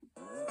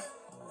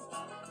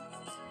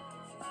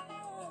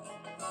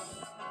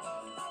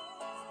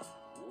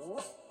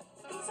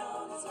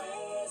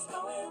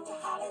going to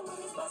Hollywood,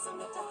 he's busting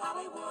into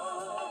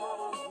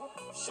Hollywood.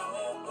 Show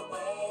him the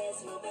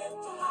ways you've been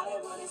to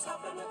Hollywood, he's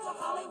hopping into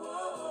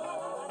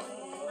Hollywood.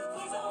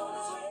 He's on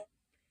his way.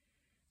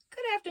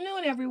 Good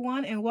afternoon,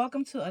 everyone, and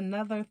welcome to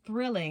another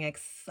thrilling,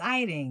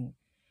 exciting,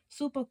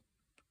 super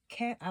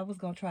I was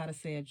gonna try to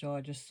say it,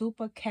 Georgia.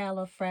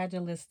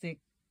 Supercalifragilistic.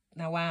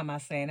 Now, why am I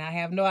saying? I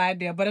have no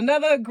idea. But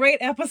another great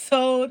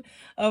episode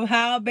of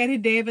How Betty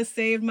Davis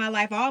Saved My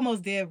Life. I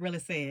almost did really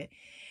say it.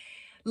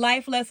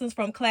 Life lessons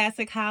from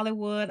classic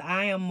Hollywood.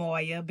 I am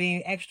Moya,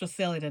 being extra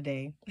silly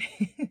today.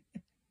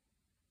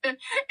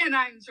 And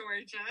I'm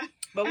Georgia.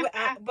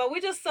 But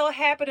we're just so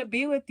happy to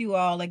be with you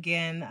all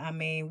again. I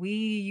mean,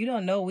 you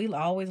don't know, we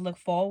always look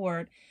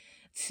forward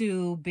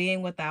to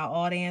being with our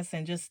audience,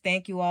 and just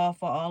thank you all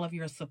for all of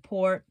your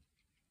support,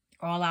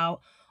 all our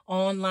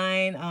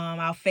online,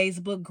 our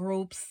Facebook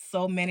groups,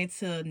 so many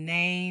to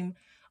name.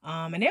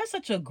 And there's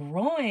such a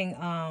growing,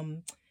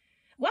 well,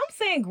 I'm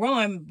saying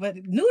growing, but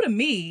new to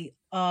me,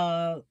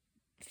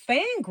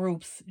 fan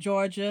groups,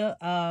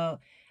 Georgia.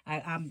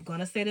 I'm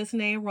gonna say this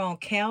name wrong.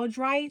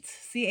 Caldrite,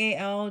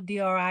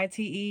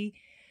 Caldrite.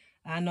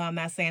 I know I'm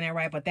not saying that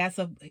right, but that's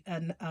a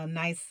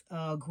nice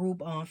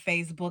group on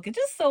Facebook, and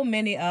just so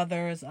many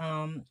others.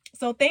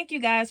 So thank you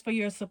guys for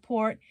your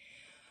support.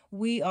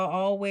 We are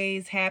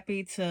always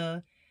happy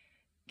to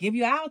give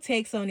you our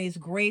takes on these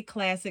great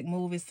classic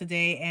movies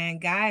today. And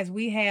guys,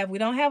 we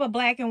don't have a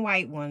black and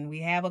white one.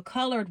 We have a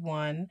colored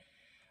one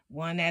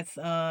that's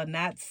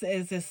not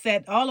is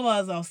set. All of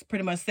us are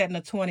pretty much set in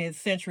the 20th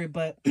century,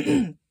 but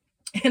in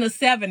the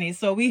 70s.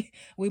 So we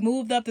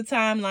moved up the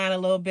timeline a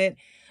little bit.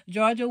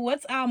 Georgia,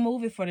 what's our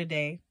movie for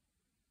today?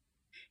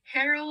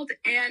 Harold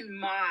and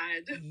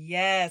Maude.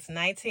 Yes,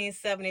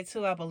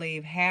 1972, I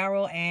believe.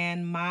 Harold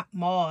and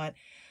Maude,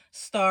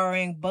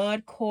 starring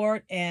Bud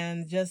Cort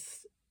and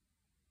just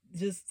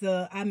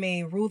I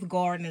mean, Ruth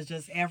Gordon is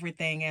just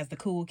everything, as the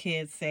cool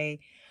kids say.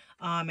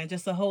 And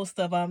just a host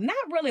of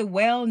not really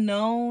well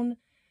known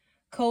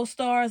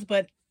co-stars,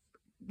 but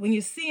when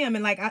you see them,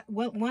 and like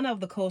one of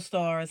the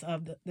co-stars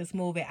of this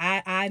movie,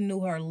 I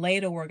knew her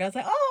later work. I was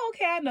like, oh,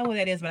 okay, I know who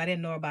that is, but I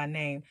didn't know her by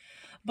name.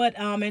 But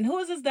and who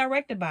is this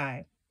directed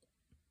by?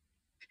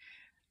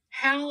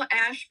 Hal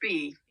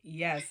Ashby.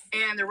 Yes.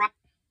 And the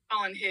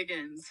Colin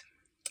Higgins.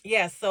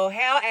 Yes, so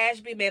Hal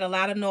Ashby made a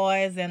lot of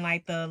noise in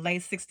like the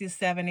late 60s,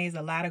 70s,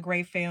 a lot of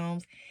great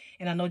films.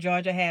 And I know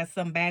Georgia has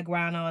some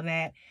background on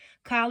that.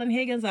 Colin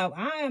Higgins, I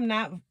am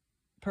not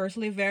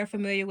personally very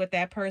familiar with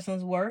that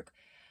person's work,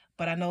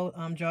 but I know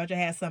Georgia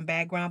has some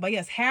background. But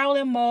yes, Harold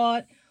and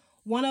Maude,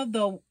 one of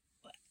the,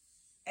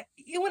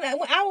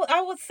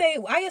 I would say,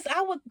 I guess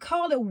I would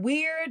call it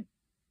weird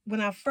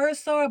when I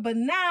first saw it, but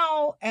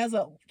now as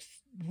a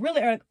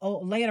really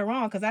later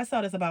on, because I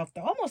saw this about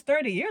almost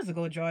 30 years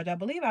ago, George. I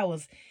believe I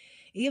was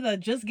either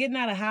just getting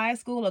out of high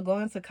school or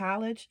going to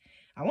college.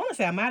 I want to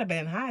say I might have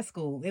been in high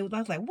school. I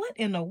was like, what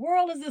in the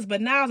world is this? But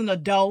now as an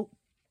adult,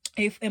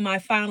 in my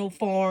final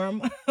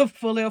form,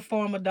 fully a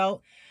form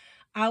adult,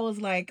 I was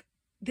like,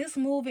 this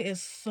movie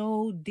is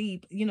so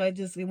deep. You know, it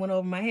went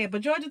over my head. But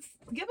George,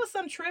 give us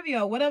some trivia.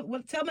 Tell me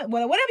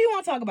whatever you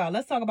want to talk about.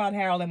 Let's talk about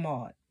Harold and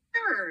Maude.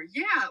 Sure.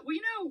 Yeah.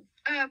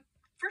 Well,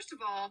 first of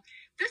all,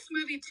 this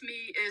movie to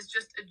me is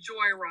just a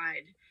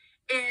joyride,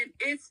 and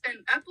it's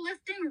an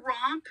uplifting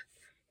romp.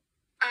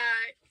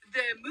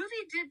 The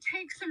movie did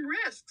take some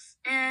risks,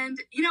 and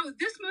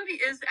this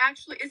movie is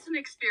actually, it's an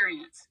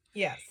experience.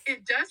 Yes,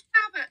 it does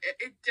have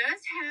it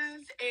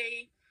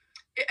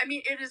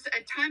is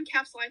a time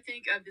capsule, I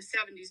think, of the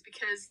 70s,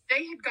 because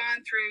they had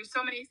gone through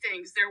so many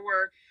things. There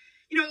were,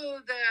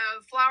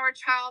 the flower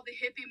child, the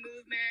hippie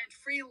movement,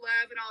 free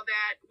love, and all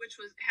that, which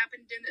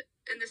happened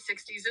in the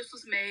 60s. This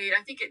was made,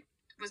 I think it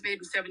was made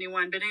in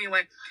 71, but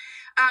anyway.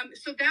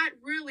 So that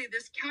really,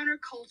 this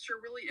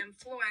counterculture really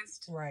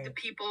influenced the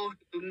people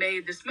who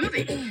made this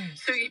movie.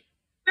 So you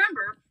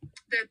remember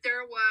that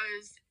there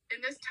was,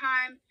 in this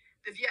time,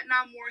 the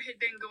Vietnam War had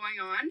been going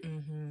on.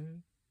 Mm-hmm.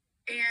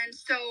 And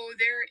so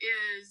there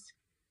is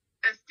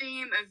a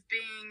theme of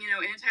being,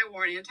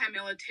 anti-war,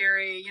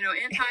 anti-military,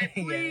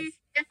 anti-police,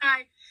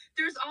 yes.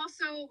 There's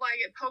also, like,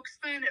 it pokes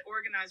fun at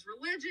organized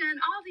religion,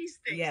 all these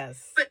things.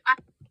 Yes. But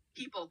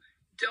people,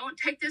 don't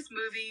take this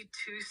movie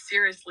too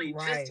seriously.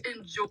 Right. Just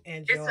enjoy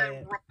it. It's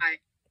a ride.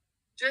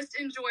 Just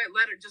enjoy it.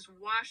 Let it just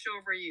wash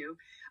over you.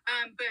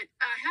 But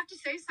I have to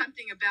say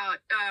something about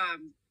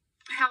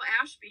Hal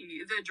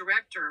Ashby, the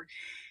director.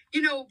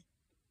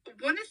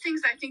 One of the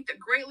things I think that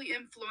greatly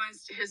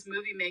influenced his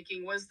movie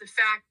making was the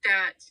fact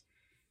that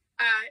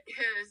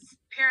his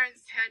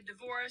parents had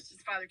divorced.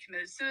 His father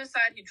committed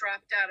suicide. He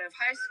dropped out of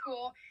high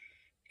school.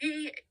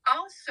 He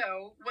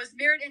also was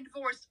married and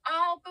divorced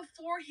all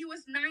before he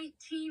was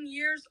 19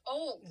 years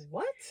old.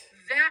 What?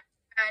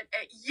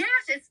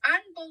 Yes, it's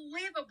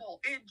unbelievable.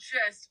 It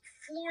just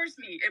floors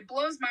me. It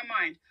blows my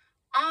mind.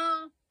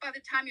 All by the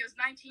time he was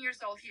 19 years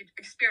old, he had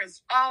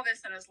experienced all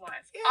this in his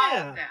life. Yeah,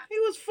 all of that. He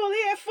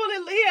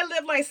had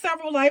lived like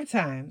several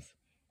lifetimes.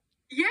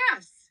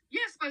 Yes.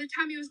 Yes, by the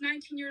time he was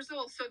 19 years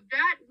old. So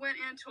that went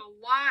into a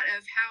lot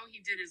of how he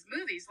did his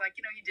movies. Like,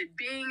 he did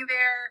Being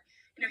There,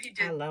 he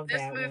did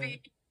this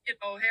movie,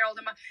 Harold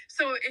and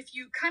So if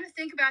you kind of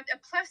think about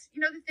that, plus,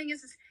 the thing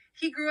is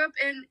he grew up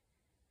in,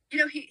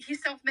 he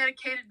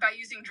self-medicated by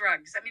using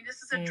drugs. I mean, this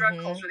is a drug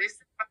culture. They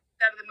said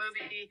out of the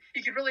movie,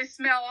 you could really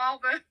smell all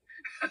the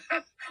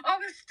all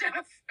the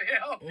stuff,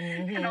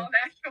 and all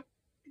that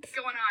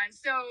going on.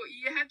 So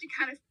you have to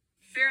kind of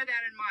bear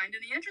that in mind.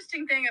 And the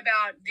interesting thing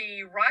about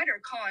the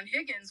writer, Colin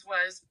Higgins,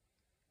 was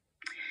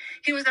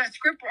he was in a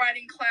script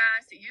writing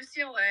class at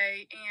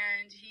UCLA,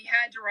 and he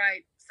had to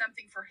write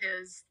something for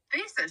his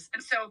thesis.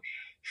 And so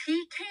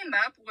he came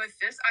up with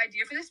this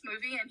idea for this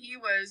movie, and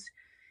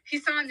he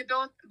saw on the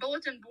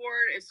bulletin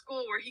board at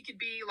school where he could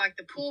be like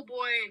the pool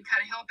boy and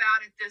kind of help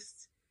out at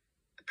this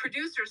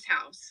producer's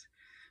house.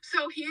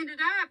 So he ended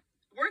up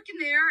working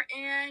there,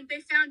 and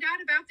they found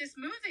out about this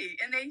movie,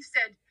 and they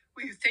said,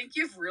 we think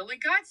you've really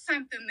got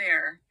something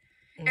there.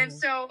 And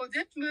so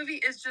this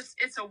movie is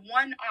it's a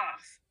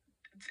one-off.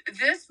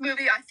 This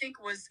movie, I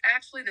think, was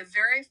actually the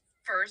very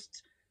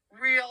first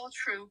real,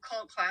 true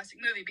cult classic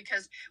movie,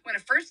 because when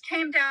it first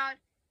came out,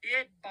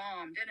 it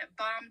bombed, and it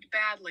bombed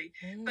badly.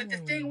 But the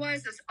thing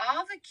was,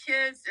 all the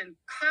kids in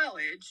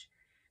college,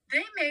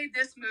 they made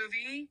this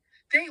movie.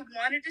 They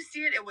wanted to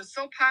see it. It was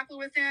so popular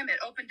with them. It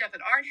opened up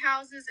in art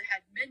houses. It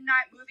had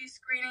midnight movie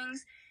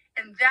screenings.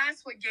 And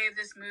that's what gave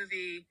this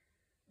movie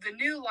the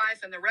new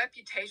life and the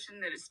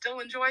reputation that it still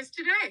enjoys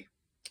today.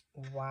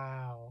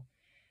 Wow.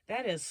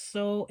 That is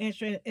so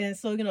interesting. And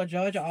so,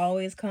 Georgia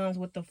always comes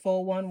with the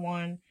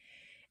 411.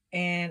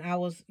 And I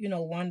was,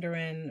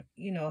 wondering,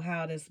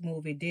 how this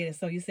movie did. And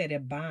so you said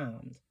it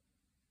bombed.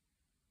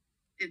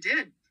 It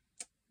did.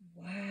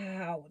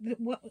 Wow.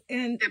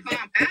 And it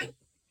bombed.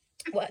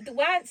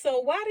 Why? So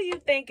why do you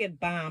think it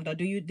bombed, or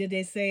did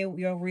they say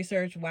your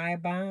research why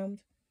it bombed?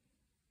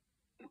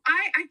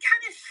 I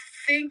kind of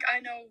think I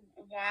know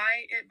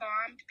why it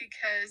bombed,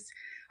 because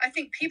I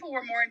think people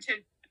were more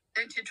into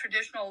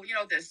traditional,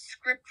 the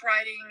script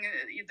writing,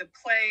 the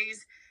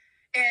plays,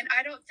 and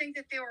I don't think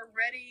that they were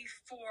ready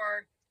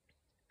for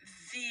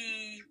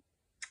the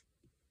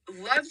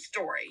love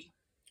story.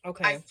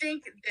 Okay. I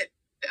think that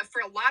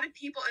for a lot of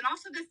people, and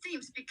also the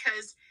themes,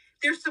 because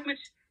there's so much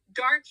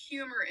dark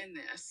humor in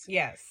this.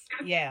 Yes.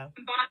 Yeah.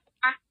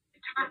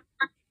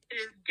 It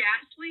is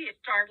ghastly. It's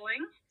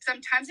startling.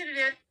 Sometimes it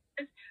is,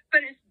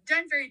 but it's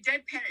done very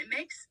deadpan. It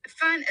makes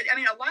fun. I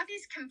mean, a lot of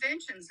these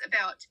conventions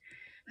about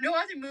no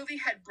other movie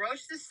had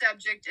broached the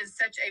subject in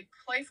such a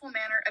playful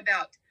manner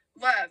about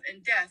love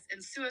and death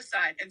and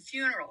suicide and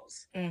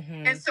funerals.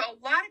 And so a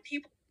lot of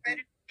people are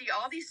ready to see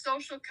all these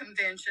social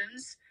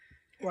conventions.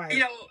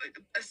 Right.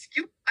 It's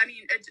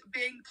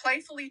being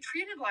playfully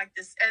treated like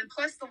this. And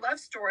plus the love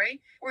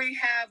story where you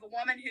have a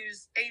woman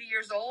who's 80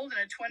 years old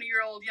and a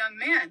 20-year-old young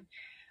man.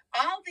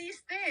 All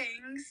these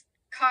things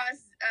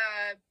caused,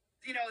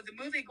 the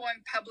movie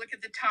going public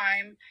at the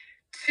time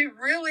to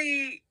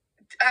really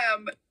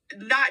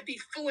not be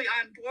fully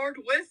on board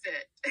with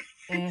it.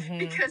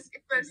 Because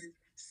it was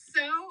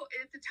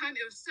at the time,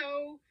 it was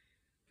so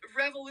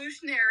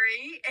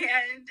revolutionary,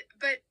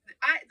 but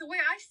the way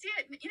I see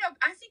it,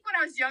 I think when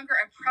I was younger,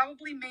 I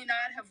probably may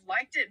not have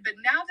liked it, but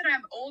now that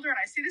I'm older and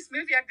I see this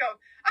movie, I go,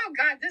 oh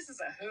God, this is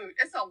a hoot.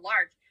 It's a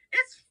lark.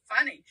 It's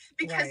funny,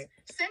 because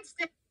since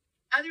then,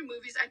 other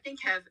movies I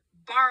think have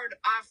barred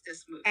off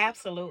this movie.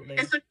 Absolutely.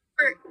 And so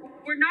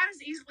we're not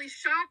as easily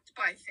shocked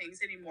by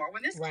things anymore.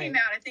 When this came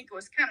out, I think it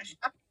was kind of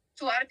shocking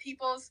to a lot of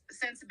people's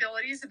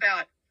sensibilities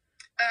about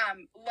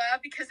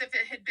love, because if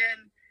it had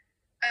been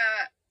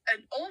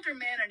an older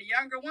man and a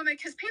younger woman,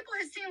 because people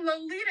had seen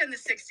Lolita in the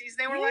 60s,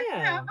 they were like,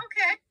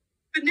 okay.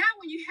 But now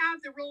when you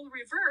have the role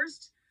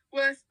reversed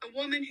with a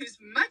woman who's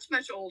much,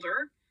 much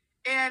older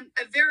and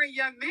a very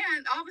young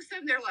man, all of a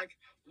sudden they're like,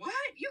 what?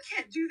 You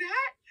can't do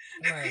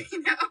that? Right.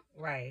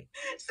 Right.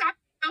 So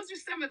those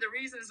are some of the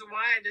reasons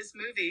why this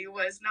movie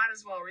was not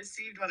as well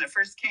received when it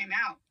first came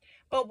out.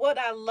 But what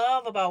I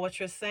love about what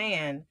you're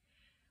saying,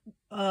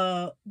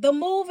 the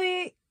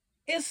movie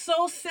is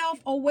so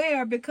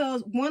self-aware,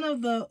 because one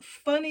of the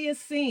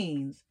funniest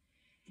scenes,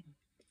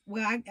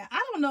 well, I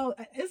don't know,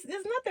 it's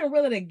nothing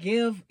really to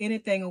give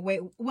anything away.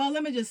 Well,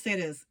 let me just say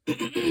this.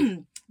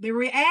 The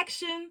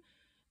reaction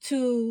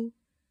to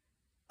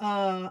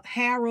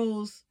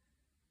Harold's,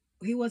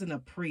 he wasn't a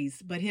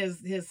priest, but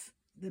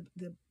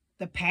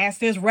the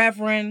pastor's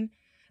reverend,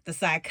 the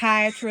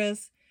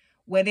psychiatrist,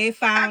 when they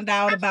found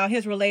out about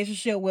his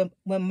relationship with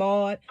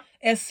Maud,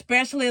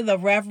 especially the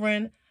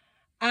reverend,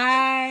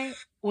 I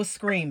was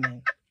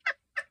screaming.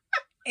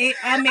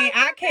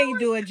 I can't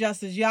do it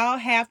justice. Y'all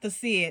have to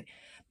see it.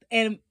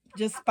 And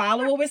just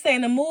follow what we're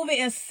saying. The movie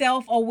is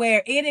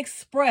self-aware. It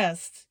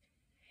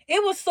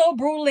was so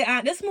brutally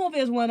honest. This movie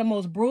is one of the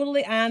most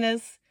brutally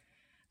honest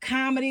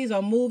comedies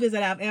or movies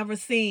that I've ever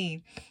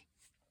seen.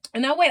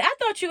 And now, wait, I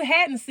thought you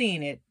hadn't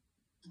seen it.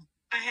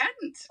 I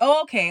hadn't.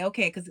 Oh, okay.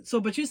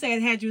 But you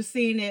said, had you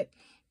seen it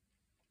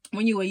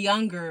when you were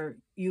younger,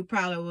 you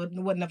probably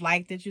wouldn't have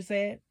liked it, you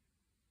said?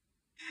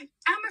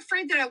 I'm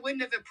afraid that I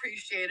wouldn't have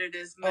appreciated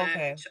as much.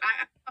 Okay.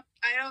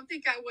 I don't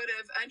think I would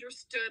have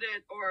understood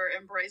it or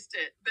embraced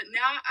it. But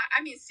now,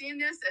 I mean, seeing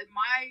this at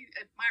my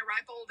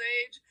ripe old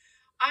age,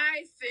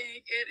 I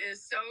think it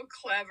is so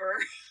clever.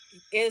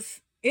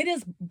 It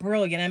is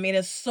brilliant. I mean,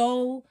 it's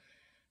so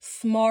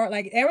smart.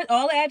 Like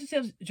all the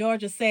adjectives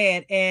Georgia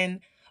said,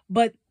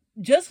 but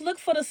just look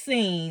for the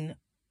scene,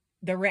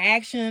 the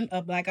reaction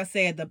of, like I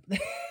said, the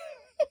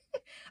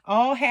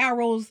all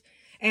Harold's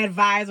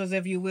advisors,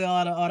 if you will,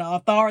 or the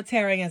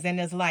authoritarians in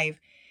his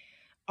life,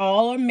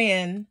 all are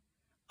men.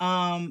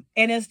 And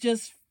it's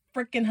just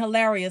freaking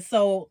hilarious.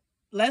 So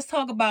let's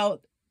talk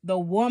about the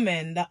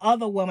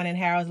other woman in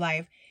Harold's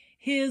life,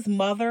 his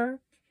mother,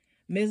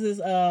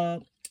 Mrs.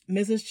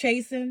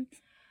 Chasen.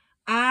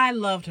 I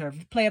loved her,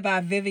 played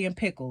by Vivian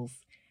Pickles.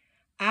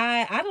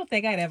 I don't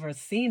think I'd ever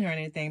seen her in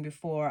anything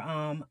before.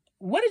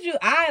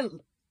 I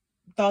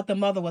thought the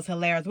mother was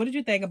hilarious. What did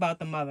you think about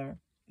the mother?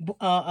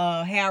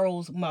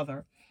 Harold's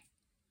mother.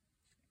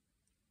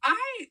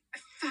 I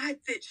thought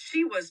that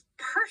she was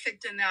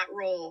perfect in that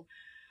role.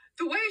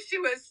 The way she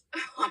was,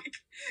 like,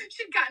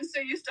 she'd gotten so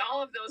used to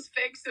all of those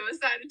fake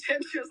suicide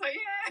attempts. She was like,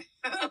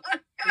 yeah.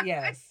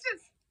 Yes. It's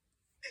just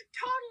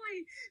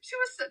totally, she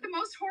was the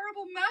most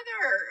horrible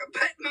mother.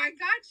 But my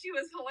God, she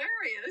was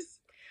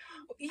hilarious.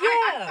 Yeah.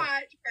 I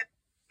thought,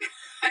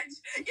 and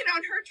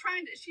her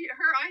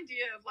her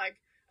idea of like,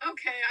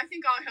 okay, I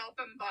think I'll help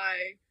him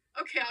by,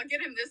 okay, I'll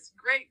get him this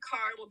great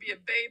car. It'll be a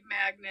babe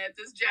magnet,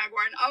 this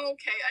Jaguar. And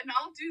okay, and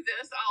I'll do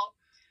this. I'll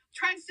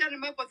try and set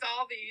him up with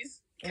all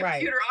these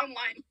computer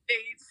online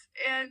dates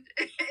and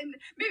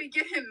maybe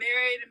get him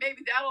married, and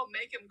maybe that'll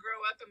make him grow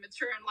up and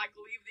mature and like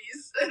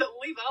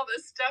leave all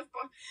this stuff.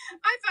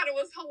 I thought it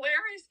was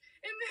hilarious.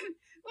 And then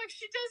like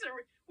she does it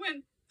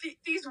when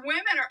these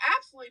women are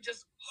absolutely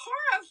just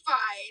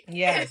horrified.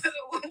 Yes. And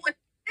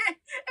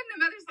the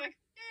mother's like,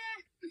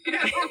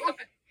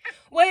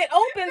 Well, it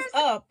opens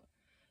up.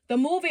 The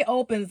movie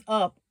opens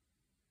up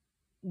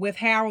with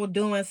Harold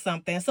doing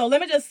something. So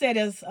let me just say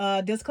this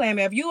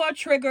disclaimer. If you are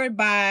triggered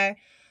by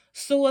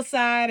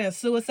suicide and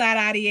suicide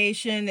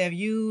ideation, if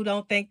you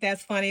don't think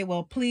that's funny,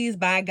 well, please,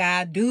 by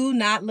God, do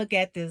not look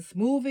at this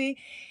movie,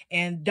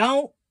 and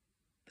don't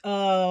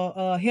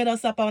hit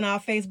us up on our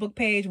Facebook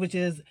page, which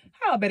is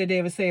How Betty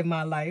Davis Saved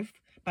My Life,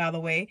 by the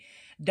way.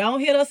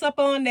 Don't hit us up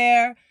on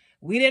there.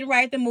 We didn't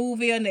write the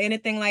movie or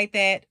anything like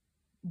that.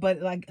 But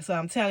so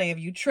I'm telling you, if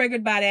you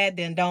triggered by that,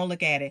 then don't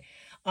look at it.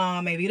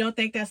 If you don't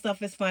think that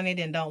stuff is funny,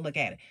 then don't look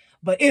at it.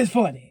 But it's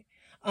funny.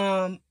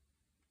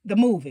 The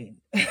movie.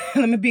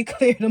 Let me be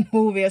clear. The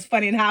movie is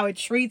funny, and how it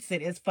treats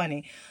it is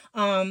funny.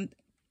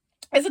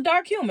 It's a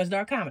dark humor. It's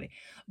dark comedy.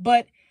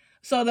 But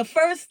so the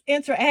first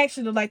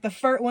interaction of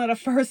one of the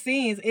first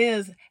scenes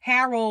is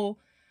Harold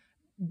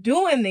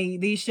doing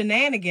these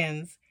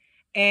shenanigans,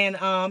 and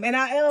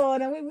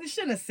we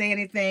shouldn't say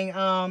anything.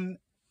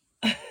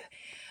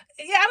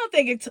 Yeah, I don't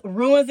think it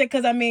ruins it,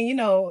 because I mean,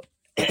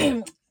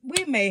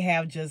 we may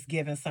have just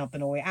given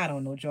something away. I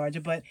don't know,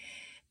 Georgia, but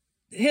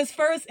his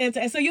first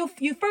so you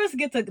first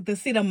get to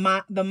see the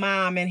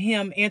mom and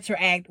him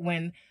interact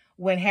when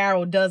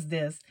Harold does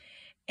this,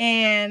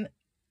 and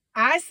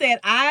I said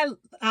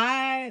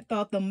I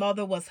thought the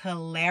mother was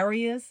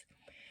hilarious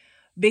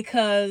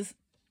because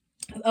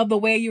of the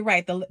way you're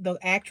right, the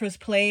actress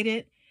played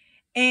it,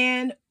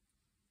 and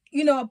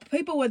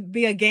people would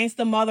be against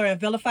the mother and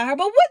vilify her,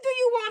 but what do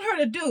you want her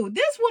to do?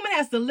 This woman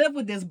has to live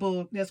with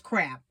this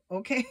crap,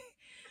 okay?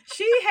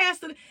 She has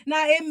to.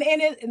 Now,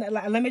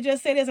 let me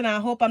just say this, and I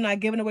hope I'm not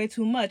giving away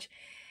too much.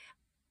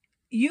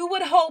 You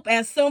would hope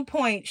at some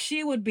point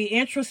she would be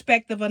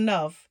introspective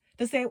enough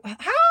to say,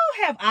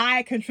 how have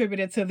I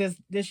contributed to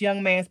this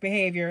young man's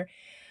behavior?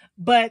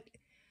 But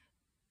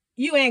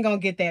you ain't gonna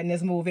get that in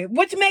this movie,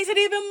 which makes it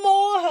even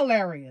more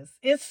hilarious.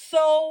 It's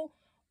so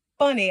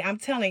funny. I'm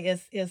telling you,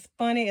 it's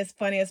funny. It's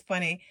funny. It's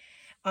funny.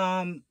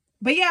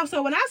 But yeah,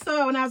 so when I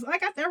was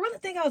like, I really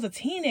think I was a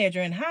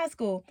teenager in high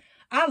school.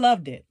 I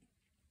loved it.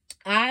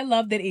 I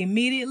loved it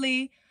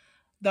immediately.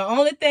 The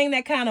only thing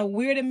that kind of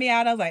weirded me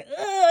out, I was like, him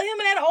and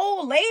that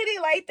old lady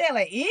like that,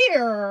 like,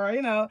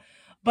 ew,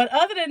 But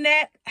other than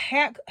that,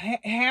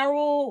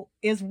 Harold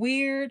is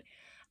weird.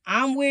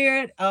 I'm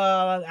weird.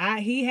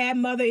 He had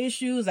mother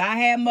issues. I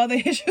had mother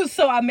issues.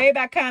 So maybe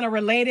I kind of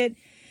related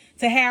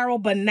to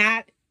Harold, but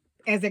not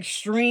as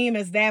extreme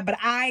as that. But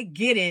I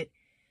get it.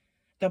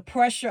 The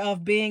pressure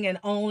of being an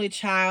only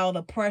child,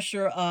 the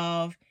pressure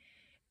of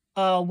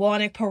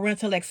wanting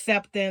parental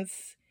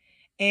acceptance.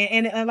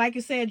 And like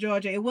you said,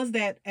 Georgia, it was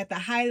that at the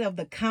height of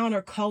the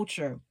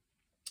counterculture,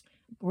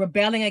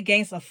 rebelling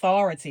against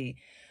authority.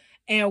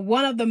 And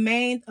one of the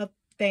main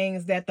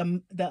things that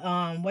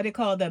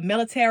the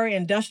military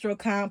industrial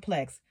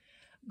complex,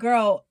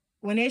 girl,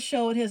 when they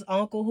showed his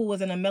uncle who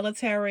was in the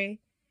military,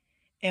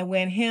 and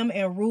when him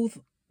and Ruth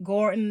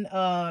Gordon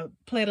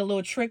played a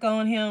little trick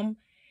on him,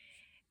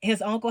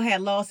 his uncle had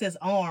lost his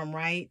arm,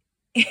 right?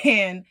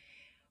 And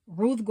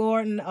Ruth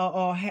Gordon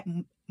or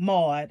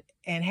Maude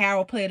and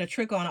Harold played a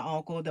trick on her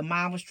uncle. The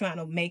mom was trying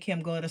to make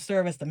him go to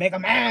service to make a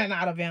man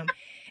out of him,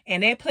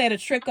 and they played a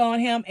trick on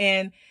him.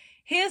 And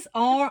his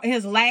arm,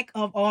 his lack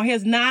of, or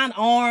his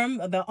non-arm,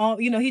 the arm,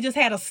 he just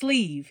had a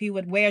sleeve. He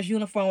would wear his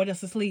uniform with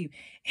just a sleeve.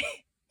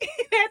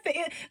 At the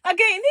end,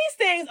 again, these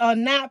things are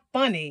not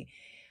funny.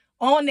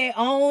 On their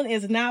own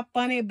is not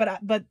funny, but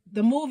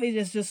the movie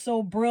is just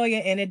so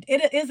brilliant, and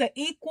it is an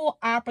equal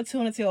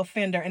opportunity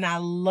offender, and I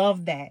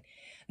love that.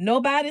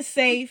 Nobody's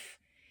safe.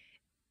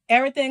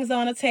 Everything's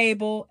on the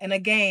table, and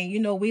again,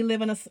 we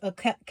live in a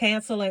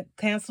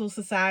cancel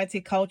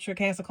society,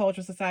 cancel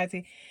culture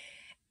society.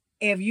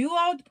 If you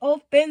are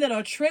offended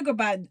or triggered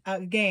by,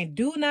 again,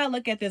 do not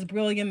look at this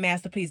brilliant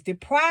masterpiece.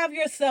 Deprive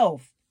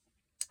yourself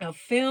of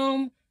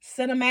film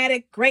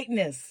cinematic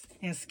greatness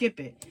and skip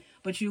it,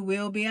 but you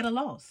will be at a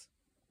loss.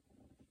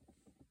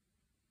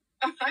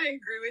 I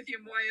agree with you,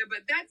 Moya, but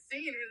that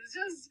scene is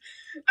just,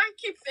 I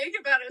keep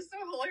thinking about it. It's so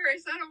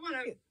hilarious. I don't want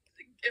to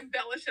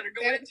embellish it or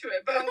go into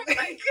it, but oh my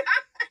God,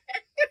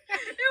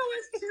 it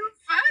was too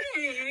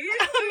funny.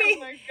 I mean, oh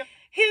my God.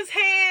 His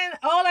hand,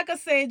 all I could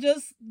say,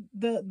 just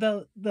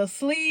the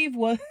sleeve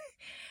was,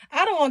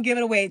 I don't want to give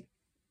it away.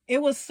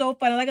 It was so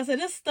funny. Like I said,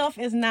 this stuff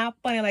is not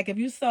funny. Like if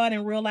you saw it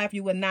in real life,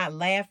 you would not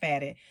laugh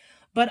at it.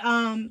 But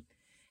and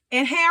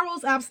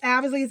Harold's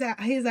obviously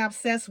he's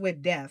obsessed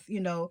with death,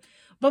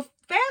 But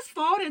fast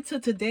forward into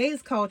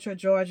today's culture,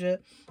 Georgia,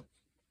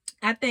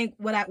 I think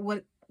what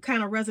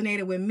kind of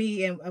resonated with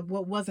me and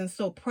what wasn't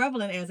so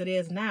prevalent as it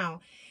is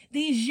now,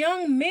 these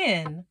young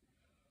men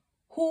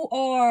who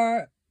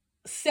are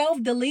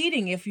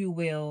self-deleting, if you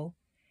will,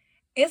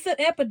 it's an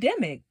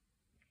epidemic.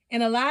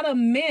 And a lot of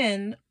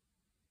men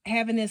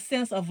having this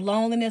sense of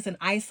loneliness and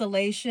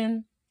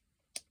isolation.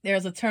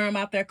 There's a term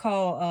out there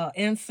called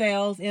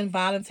incels,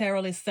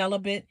 involuntarily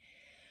celibate.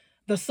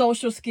 The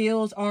social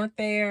skills aren't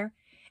there.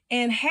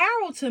 And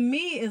Harold, to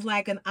me, is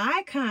like an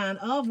icon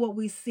of what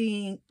we're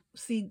seeing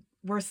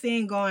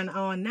going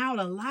on now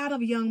with a lot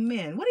of young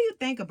men. What do you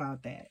think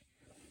about that?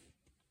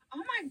 Oh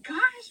my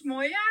gosh,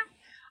 Moya.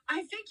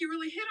 I think you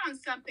really hit on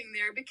something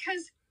there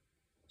because,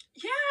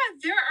 yeah,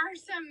 there are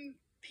some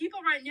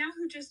people right now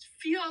who just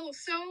feel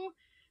so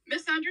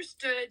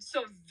misunderstood,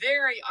 so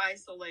very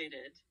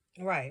isolated.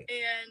 Right.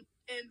 And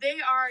they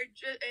are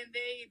and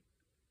they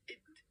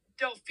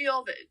don't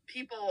feel that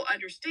people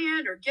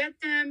understand or get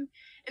them.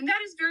 And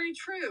that is very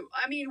true.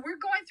 I mean, we're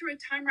going through a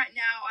time right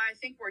now, I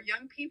think, where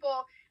young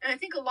people, and I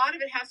think a lot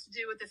of it has to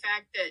do with the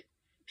fact that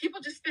people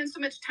just spend so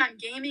much time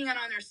gaming and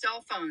on their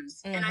cell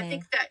phones. Mm-hmm. And I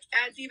think that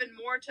adds even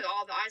more to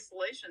all the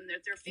isolation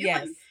that they're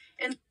feeling. Yes.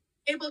 And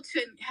able to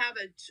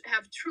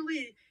have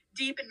truly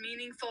deep and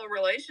meaningful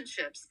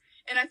relationships.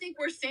 And I think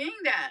we're seeing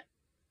that.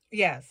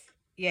 Yes.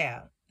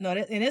 Yeah. No,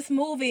 and this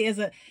movie is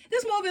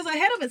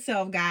ahead of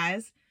itself,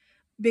 guys.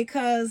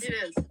 Because it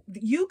is.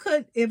 You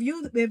could, if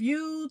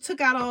you took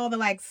out all the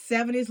like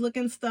 70s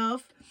looking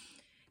stuff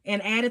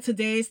and added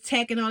today's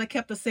tech and all that,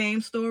 kept the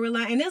same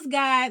storyline. And this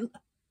guy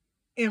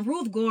and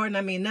Ruth Gordon,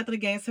 I mean, nothing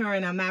against her,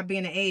 and I'm not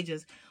being the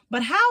ages,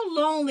 but how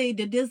lonely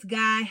did this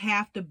guy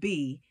have to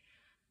be?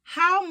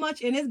 How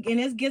much, and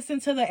it gets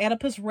into the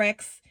Oedipus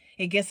Rex.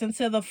 It gets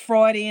into the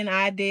Freudian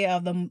idea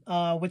of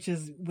the, which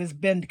was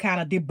been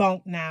kind of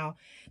debunked now,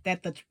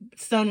 that the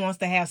son wants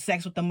to have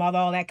sex with the mother,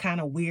 all that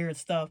kind of weird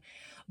stuff.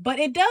 But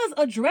it does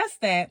address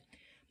that.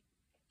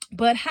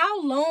 But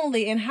how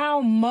lonely and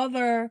how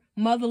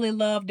motherly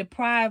love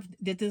deprived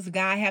did this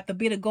guy have to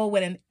be to go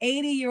with an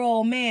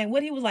 80-year-old man?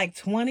 What, he was like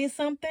 20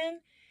 something?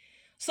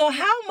 So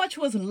how much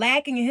was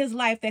lacking in his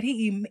life that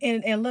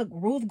and look,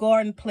 Ruth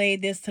Gordon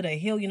played this to the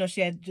hill.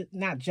 She had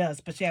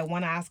but she had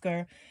one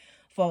Oscar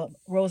for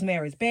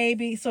Rosemary's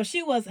Baby. So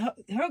she was her.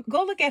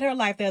 Go look at her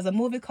life. There's a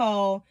movie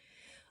called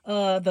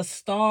The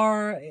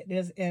Star.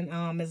 There's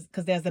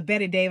because there's the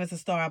Bette Davis The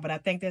Star, but I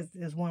think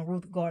there's one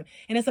Ruth Gordon,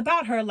 and it's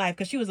about her life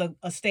because she was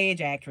a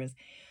stage actress.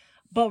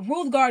 But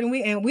Ruth Gordon,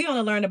 we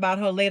only learned about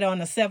her later on in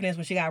the 70s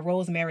when she got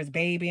Rosemary's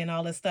Baby and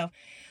all this stuff.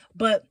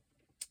 But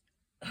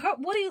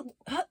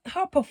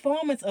her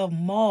performance of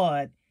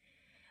Maude,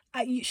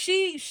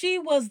 she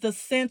was the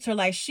center.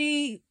 Like,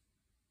 she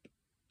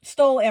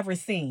stole every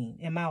scene,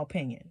 in my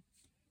opinion.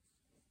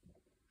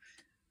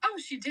 Oh,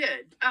 she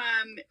did.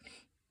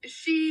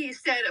 She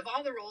said of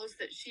all the roles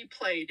that she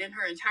played in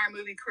her entire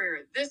movie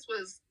career, this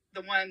was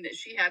the one that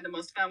she had the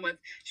most fun with.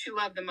 She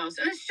loved the most,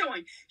 and it's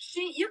showing.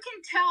 You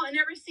can tell in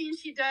every scene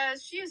she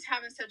does, she is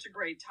having such a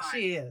great time.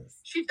 She is.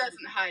 She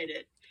doesn't hide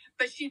it,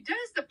 but she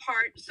does the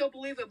part so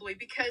believably,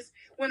 because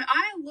when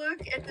I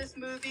look at this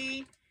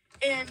movie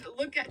and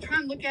try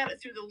and look at it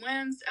through the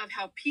lens of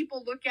how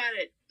people look at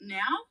it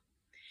now,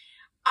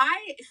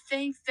 I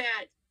think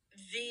that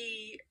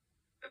the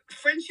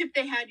friendship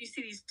they had, you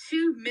see these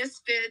two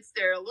misfits,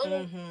 they're a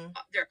little,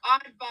 they're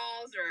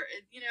oddballs, or,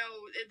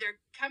 they're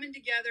coming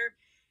together.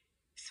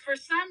 For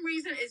some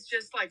reason, it's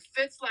just like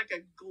fits like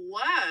a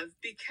glove,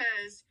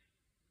 because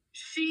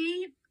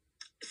she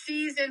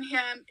sees in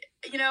him,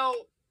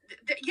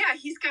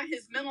 he's got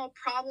his mental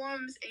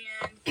problems,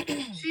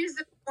 and she's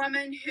a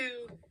woman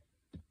who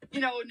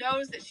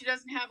knows that she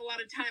doesn't have a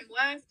lot of time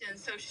left, and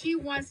so she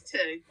wants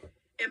to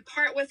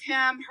impart with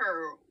him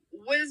her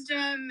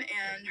wisdom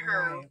and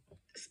her Right.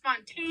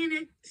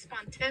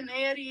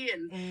 spontaneity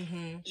and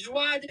Mm-hmm.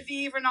 joie de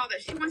vivre and all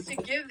that. She wants to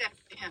give that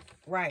to him.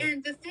 Right.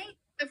 And the thing,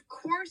 of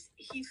course,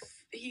 he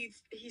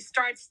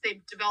starts.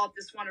 They develop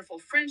this wonderful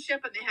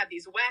friendship, and they have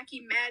these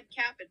wacky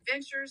madcap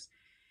adventures.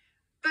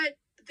 But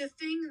the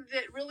thing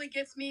that really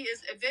gets me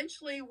is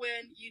eventually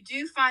when you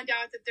do find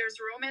out that there's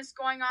romance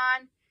going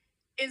on,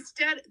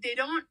 instead they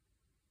don't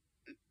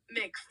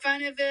make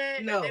fun of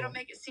it. No. Or they don't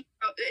make it seem.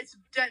 It's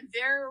done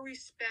very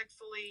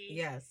respectfully.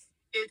 Yes.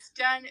 It's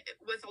done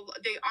with.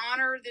 They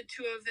honor the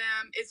two of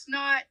them. It's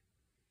not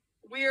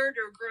weird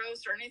or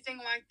gross or anything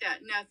like that.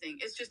 Nothing.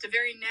 It's just a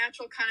very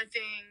natural kind of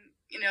thing,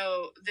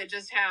 that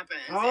just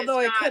happens. Although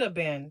it could have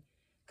been,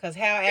 because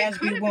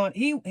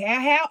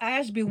Hal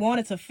Ashby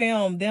wanted to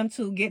film them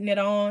two getting it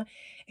on,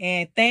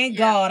 and thank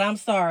God, I'm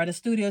sorry, the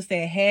studio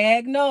said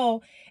heck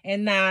no,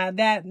 and I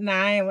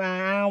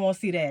don't want to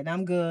see that.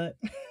 I'm good.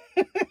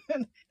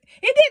 It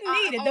didn't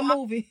need it. The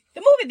movie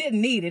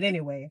didn't need it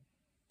anyway.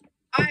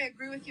 I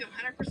agree with you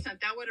 100%.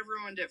 That would have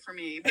ruined it for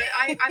me. But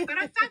I thought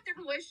the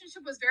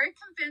relationship was very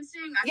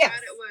convincing. I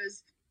thought it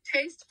was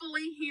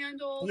tastefully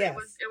handled. Yes.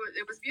 It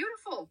was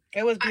beautiful.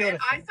 It was beautiful.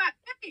 I thought,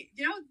 hey,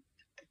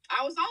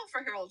 I was all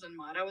for Harold and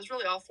Maude. I was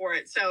really all for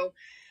it. So,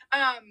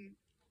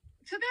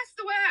 so that's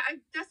the way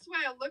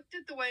I looked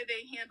at the way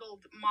they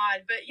handled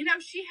Maude. But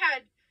she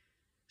had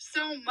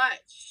so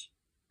much.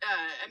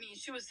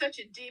 She was such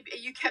a deep.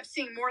 You kept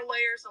seeing more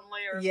layers and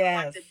layers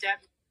of the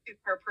depth to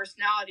her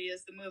personality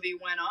as the movie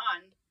went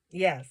on.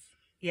 Yes.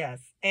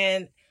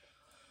 And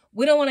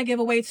we don't want to give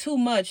away too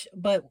much,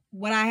 but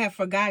what I have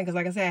forgotten, because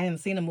like I said, I haven't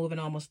seen a movie in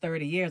almost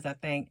 30 years, I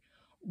think.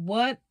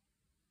 I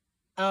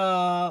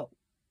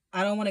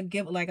don't want to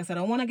give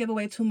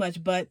away too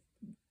much, but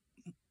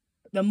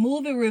the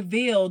movie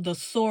revealed the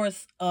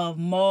source of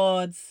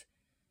Maude's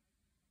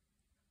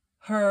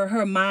her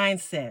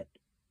mindset.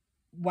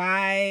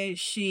 Why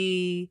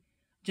she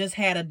just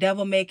had a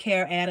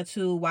devil-may-care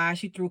attitude, why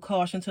she threw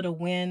caution to the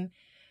wind,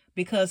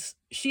 because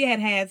she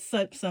had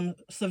some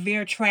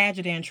severe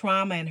tragedy and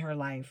trauma in her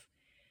life.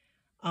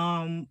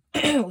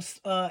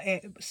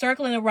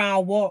 Circling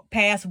around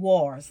past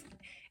wars.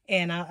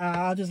 And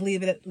I'll just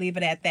leave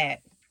it at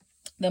that.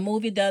 The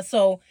movie does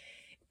so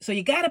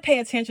you got to pay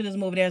attention to this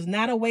movie. There's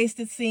not a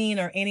wasted scene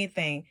or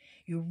anything.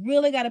 You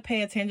really got to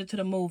pay attention to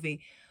the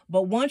movie.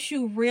 But once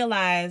you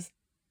realize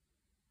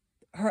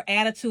her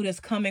attitude is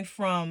coming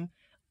from,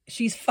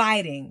 she's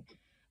fighting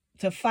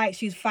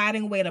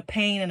away the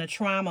pain and the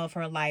trauma of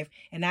her life.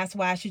 And that's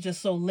why she's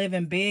just so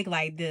living big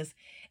like this.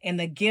 And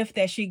the gift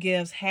that she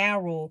gives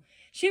Harold,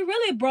 she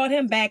really brought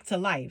him back to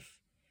life,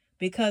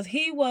 because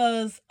he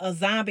was a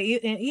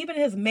zombie. And even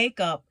his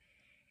makeup,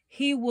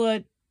 he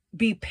would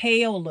be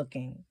pale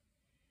looking.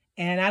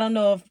 And I don't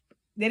know if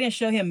they didn't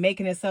show him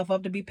making himself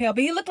up to be pale,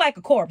 but he looked like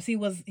a corpse. He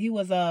was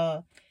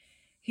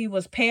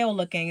pale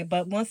looking,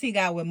 but once he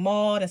got with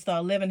Maude and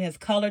started living, his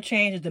color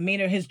changed, his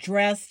demeanor, his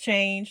dress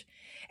changed,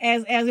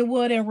 as it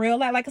would in real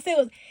life. Like I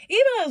said,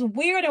 it was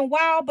weird and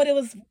wild, but it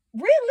was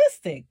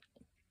realistic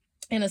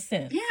in a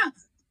sense.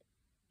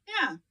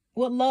 Yeah.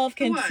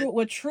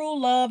 What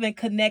true love and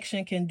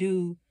connection can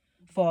do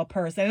for a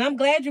person. And I'm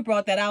glad you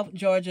brought that out,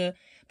 Georgia,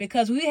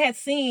 because we had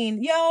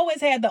seen, you always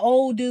had the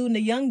old dude and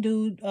the young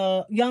dude, we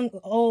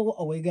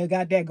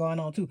got that going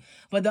on too.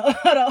 But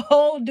the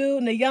old dude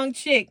and the young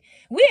chick,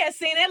 we had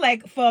seen that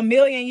like for a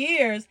million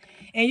years.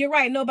 And you're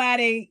right,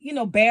 nobody,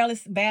 barely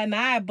bat an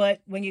eye.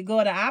 But when you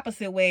go the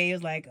opposite way,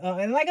 it's like,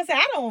 and like I said,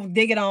 I don't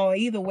dig it on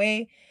either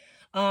way.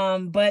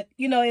 But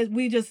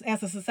we just,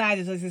 as a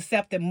society, just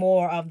accepted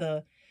more of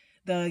the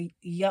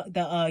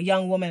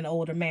young woman and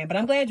older man. But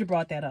I'm glad you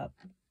brought that up.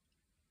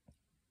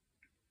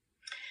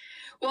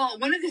 Well,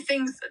 one of the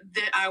things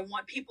that I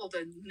want people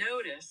to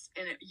notice,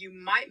 and you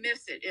might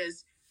miss it,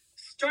 is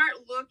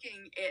start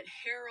looking at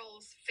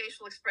Harold's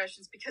facial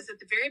expressions, because at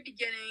the very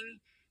beginning,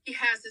 he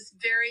has this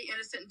very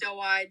innocent,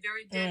 doe-eyed,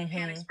 very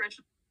deadpan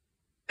expression.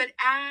 But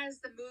as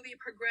the movie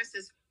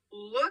progresses,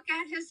 look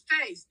at his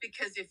face,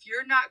 because if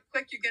you're not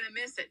quick, you're going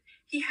to miss it.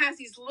 He has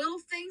these little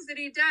things that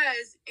he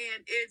does,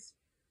 and there's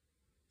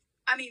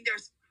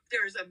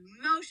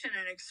emotion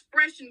and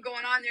expression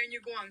going on there, and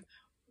you're going,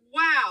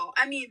 wow.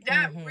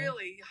 That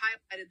really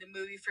highlighted the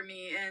movie for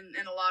me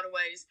in a lot of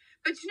ways.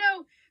 But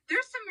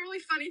there's some really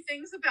funny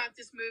things about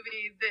this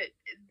movie that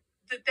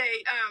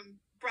they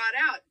brought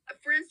out.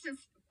 For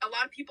instance, a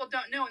lot of people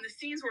don't know, in the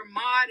scenes where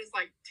Maude is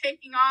like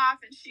taking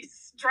off and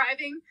she's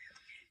driving,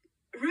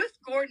 Ruth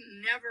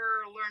Gordon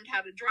never learned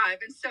how to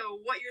drive. And so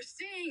what you're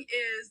seeing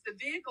is the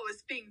vehicle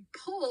is being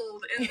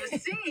pulled in the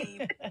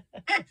scene.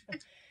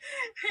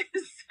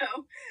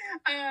 So,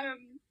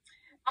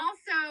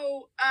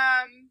 also,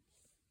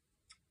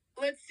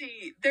 let's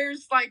see,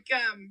 there's like,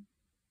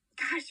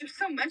 gosh, there's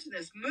so much in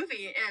this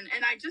movie. And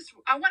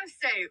I want to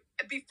say,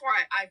 before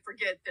I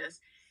forget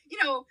this,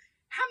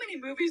 how many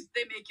movies,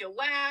 they make you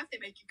laugh, they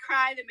make you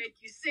cry, they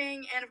make you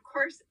sing. And of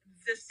course,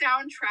 the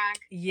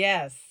soundtrack.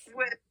 Yes.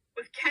 With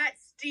with Cat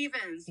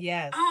Stevens.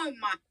 Yes. Oh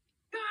my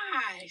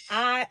gosh.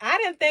 I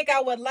didn't think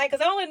I would like,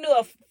 because I only knew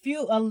a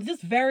few,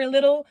 just very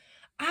little.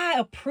 I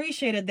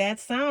appreciated that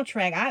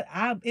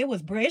soundtrack. It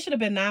was great. It should have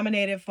been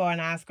nominated for an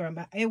Oscar.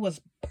 It was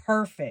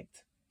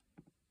perfect.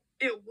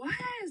 It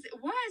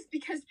was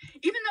because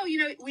even though, you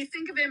know, we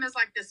think of him as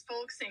like this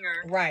folk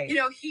singer, Right. you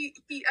know, he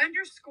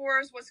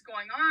underscores what's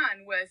going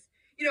on with,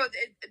 you know,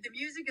 the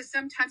music is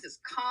sometimes it's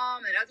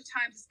calm and other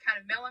times it's kind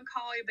of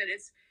melancholy, but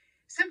it's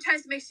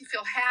sometimes it makes you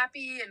feel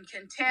happy and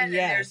content.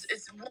 Yes. And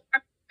it's warm,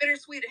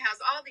 bittersweet. It has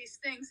all these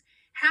things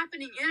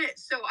happening in it.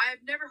 So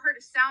I've never heard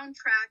a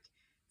soundtrack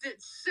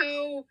that's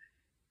so,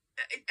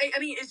 I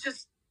mean, it's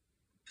just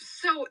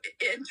so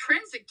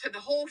intrinsic to the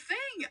whole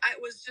thing.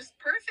 It was just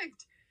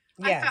perfect.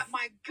 Yes. I thought,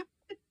 my God,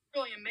 this is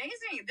really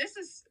amazing. This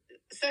is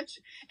such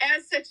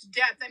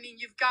depth. I mean,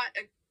 you've got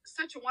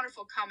such a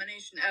wonderful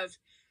combination of,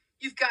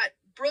 you've got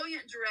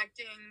brilliant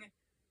directing,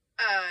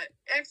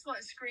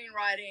 excellent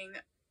screenwriting,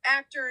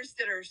 actors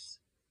that are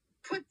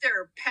put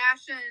their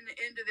passion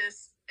into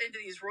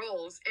these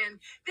roles, and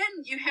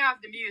then you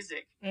have the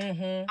music.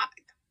 Mm-hmm.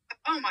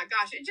 Oh my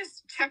gosh, it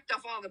just checked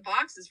off all the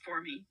boxes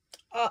for me.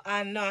 Oh,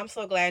 I know. I'm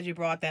so glad you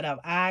brought that up.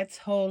 I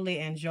totally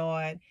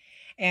enjoyed.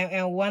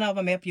 And one of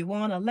them, if you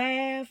want to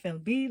laugh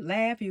and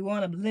you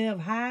want to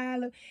live high,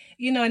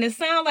 you know, and it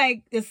sounds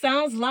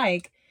like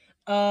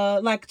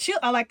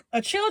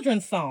a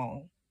children's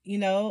song, you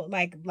know,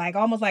 like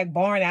almost like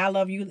Barney, I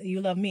love you,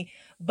 you love me.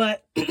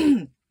 But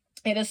it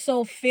is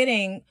so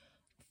fitting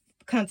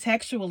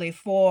contextually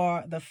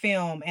for the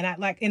film. And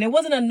and it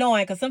wasn't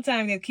annoying, because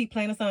sometimes they keep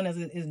playing a song that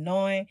is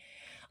annoying.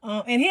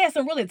 And he has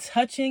some really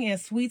touching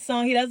and sweet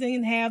song. He doesn't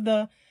even have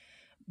the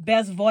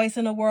best voice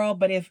in the world,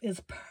 but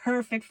it's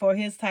perfect for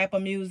his type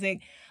of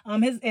music.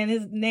 His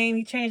name,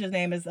 he changed his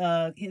name, is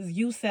his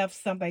Yusef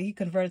something. He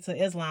converted to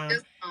Islam.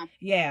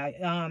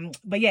 Yeah.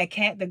 But yeah,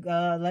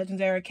 the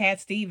legendary Cat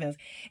Stevens.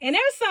 And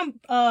there's some,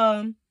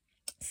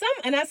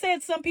 and I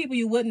said some people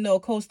you wouldn't know,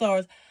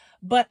 co-stars,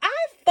 but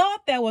I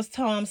thought that was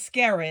Tom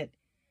Skerritt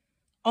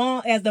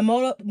as the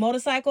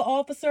motorcycle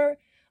officer.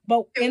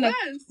 But in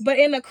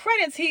the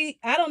credits,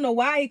 I don't know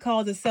why he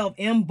calls himself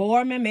M.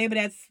 Borman. Maybe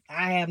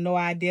I have no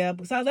idea.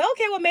 So I was like,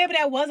 okay, well, maybe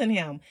that wasn't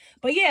him.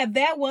 But yeah,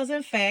 that was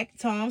in fact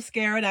Tom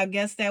Skerritt. I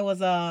guess that was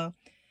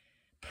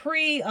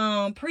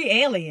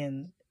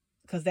pre-Alien,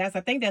 because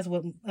I think that's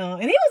what, and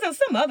he was in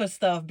some other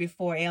stuff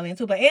before Alien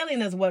too. But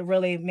Alien is what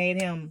really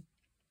made him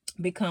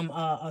become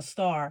a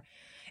star.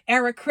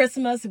 Eric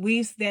Christmas,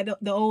 the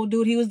old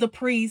dude, he was the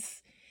priest.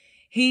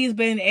 He's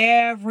been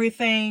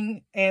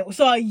everything. And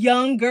so a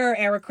younger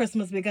Eric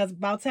Christmas, because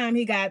by the time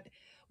he got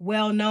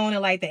well known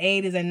in like the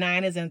 80s and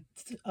 90s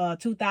and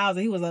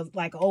 2000, he was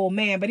like an old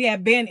man, but he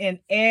had been in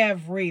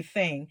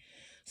everything.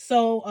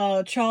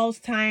 So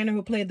Charles Tyner,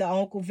 who played the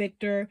Uncle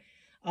Victor,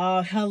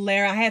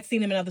 hilarious. I had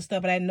seen him in other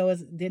stuff, but I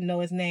didn't know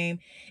his name.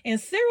 And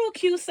Cyril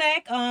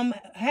Cusack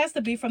has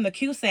to be from the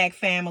Cusack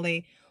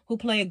family, who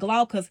played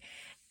Glaucus.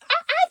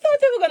 I thought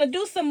they were going to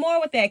do some more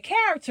with that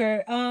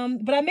character,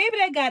 but maybe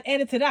that got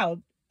edited out,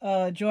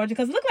 Georgia,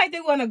 because it looked like they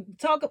were going to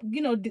talk,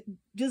 you know,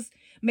 just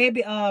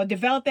maybe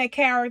develop that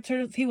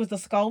character. He was the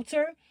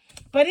sculptor,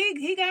 but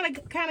he kind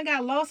of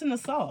got lost in the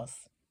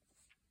sauce.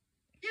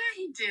 Yeah,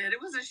 he did. It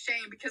was a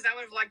shame, because I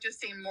would have liked to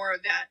see more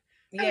of that.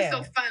 That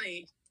was so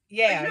funny.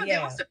 Yeah, but, you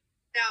know,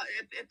 now,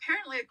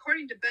 apparently,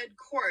 according to Bed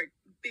Court,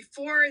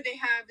 before they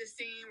have the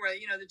scene where,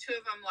 you know, the two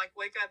of them like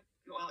wake up,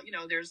 well, you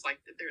know, there's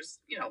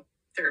you know,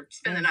 they're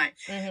spend the night.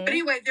 Mm-hmm. But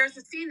anyway, there's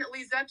a scene that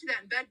leads up to that,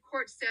 and Bed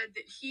Court said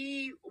that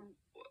he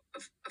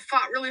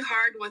fought really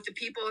hard with the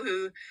people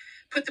who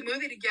put the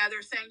movie together,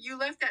 saying, you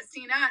left that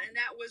scene out, and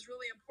that was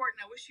really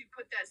important. I wish you'd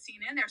put that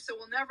scene in there. So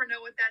we'll never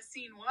know what that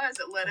scene was.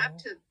 It led up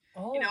to,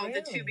 you know, really?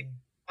 The two being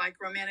like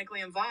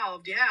romantically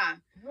involved.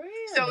 Yeah.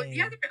 Really? So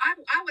yeah,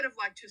 I would have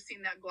liked to have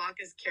seen that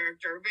Glaucus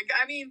character.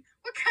 I mean,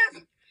 what kind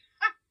of,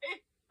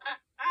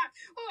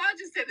 well, I'll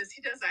just say this.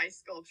 He does ice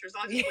sculptures.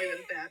 I'll just leave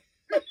it at that.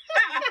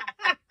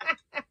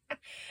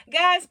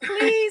 Guys,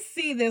 please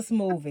see this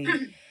movie.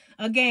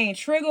 Again,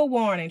 trigger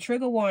warning. If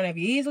you're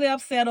easily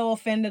upset or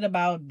offended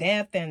about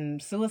death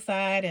and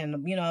suicide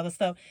and, you know, other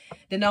stuff,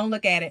 then don't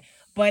look at it.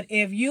 But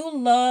if you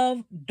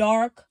love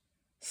dark,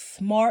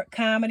 smart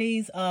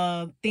comedies,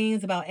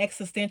 themes about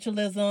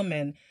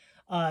existentialism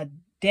and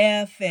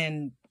death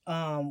and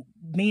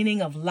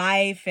meaning of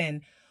life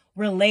and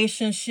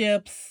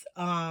relationships,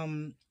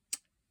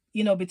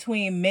 you know,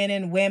 between men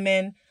and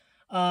women,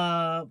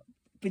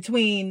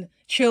 between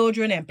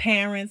children and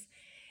parents,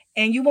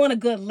 and you want a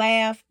good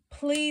laugh,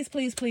 please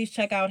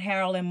check out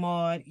Harold and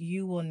Maude.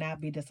 You will not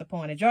be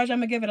disappointed. George, I'm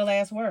going to give it a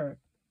last word.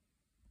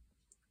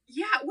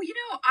 Yeah, well, you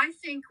know, I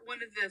think one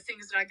of the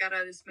things that I got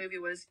out of this movie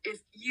was,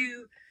 if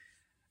you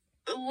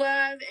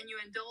love and you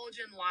indulge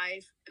in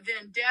life,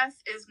 then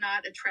death is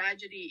not a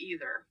tragedy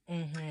either.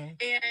 Mm-hmm.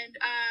 And,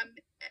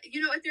 you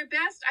know, at their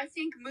best, I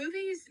think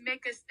movies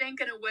make us think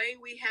in a way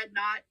we had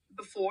not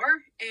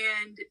before,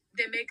 and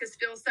they make us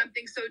feel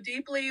something so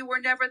deeply we're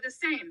never the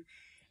same.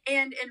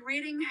 And in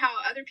reading how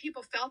other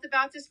people felt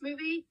about this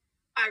movie,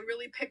 I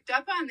really picked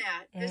up on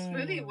that. This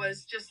movie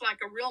was just like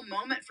a real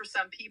moment for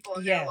some people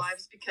in their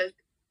lives, because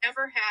they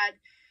never had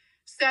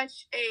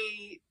such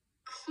a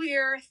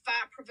clear,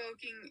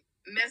 thought-provoking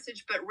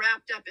message, but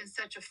wrapped up in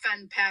such a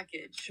fun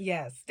package.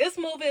 Yes, this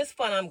movie is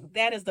fun.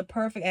 That is the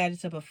perfect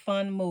adjective, a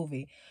fun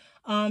movie.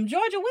 Georgia,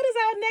 what is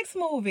our next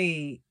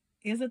movie?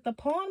 Is it The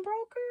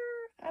Pawnbroker?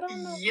 I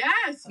don't know.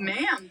 Yes,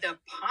 ma'am, The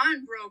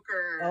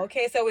Pawnbroker.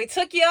 Okay, so we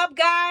took you up,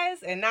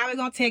 guys, and now we're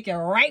gonna take you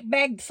right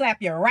back,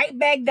 slap you right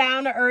back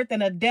down to earth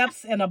in the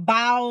depths and the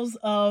bowels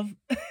of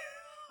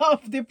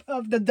of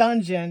the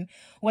dungeon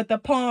with The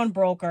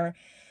Pawnbroker,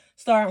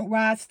 starring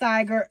Rod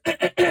Steiger,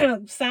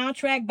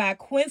 soundtrack by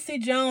Quincy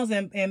Jones,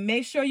 and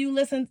make sure you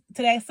listen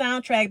to that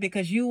soundtrack,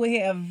 because you will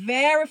hear a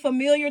very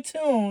familiar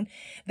tune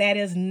that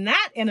is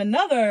not in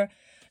another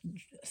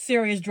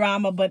serious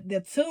drama, but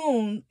the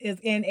tune is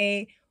in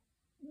a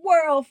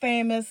world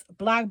famous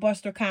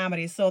blockbuster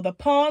comedy. So The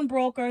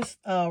Pawnbrokers,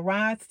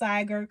 Rod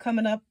Steiger,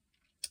 coming up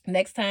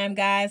next time,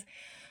 guys.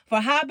 For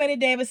How Betty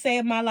Davis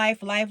Saved My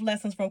Life, Life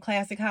Lessons from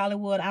Classic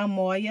Hollywood, I'm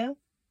Moya.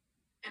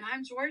 And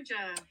I'm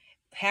Georgia.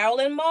 Harold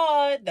and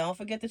Maude. Don't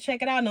forget to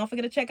check it out. Don't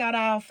forget to check out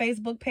our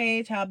Facebook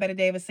page, How Betty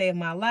Davis Saved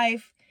My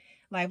Life.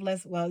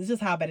 It's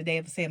just How Betty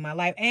Davis Saved My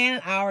Life, and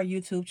our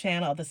YouTube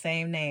channel of the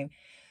same name.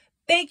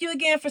 Thank you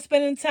again for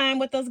spending time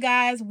with us,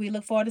 guys. We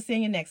look forward to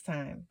seeing you next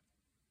time.